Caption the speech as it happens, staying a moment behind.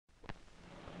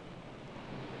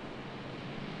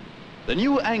The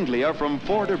new Anglia from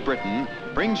Ford of Britain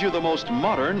brings you the most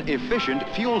modern, efficient,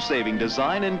 fuel-saving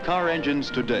design in car engines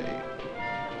today.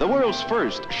 The world's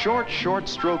first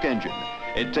short-stroke engine.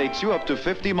 It takes you up to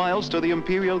 50 miles to the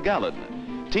imperial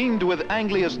gallon. Teamed with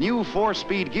Anglia's new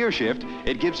 4-speed gear shift,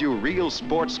 it gives you real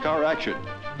sports car action.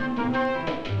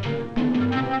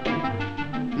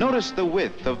 Notice the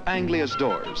width of Anglia's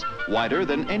doors, wider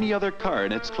than any other car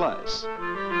in its class.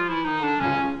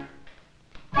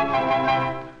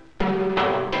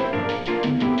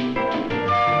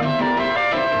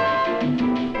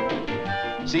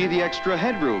 See the extra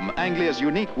headroom Anglia's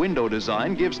unique window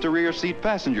design gives to rear seat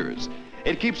passengers.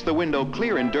 It keeps the window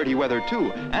clear in dirty weather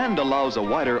too, and allows a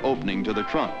wider opening to the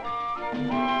trunk.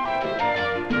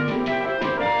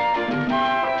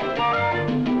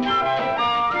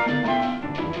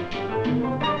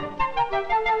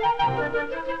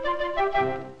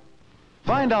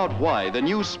 Find out why the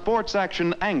new sports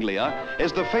action Anglia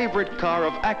is the favorite car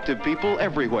of active people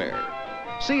everywhere.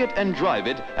 See it and drive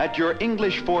it at your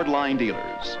English Ford line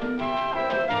dealers.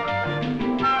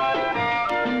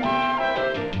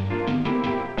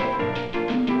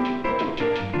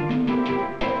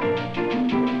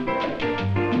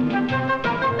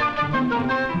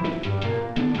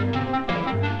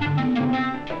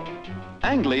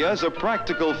 Anglia is a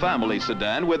practical family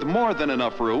sedan with more than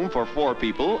enough room for 4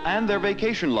 people and their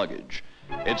vacation luggage.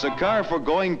 It's a car for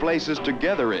going places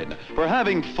together in, for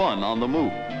having fun on the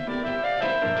move.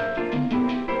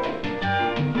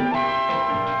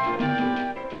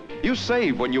 You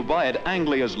save when you buy at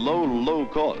Anglia's low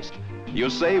cost. You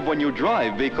save when you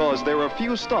drive because there are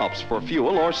few stops for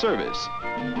fuel or service.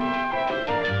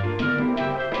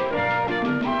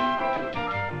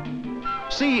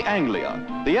 See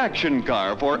Anglia, the action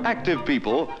car for active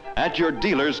people, at your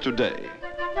dealers today.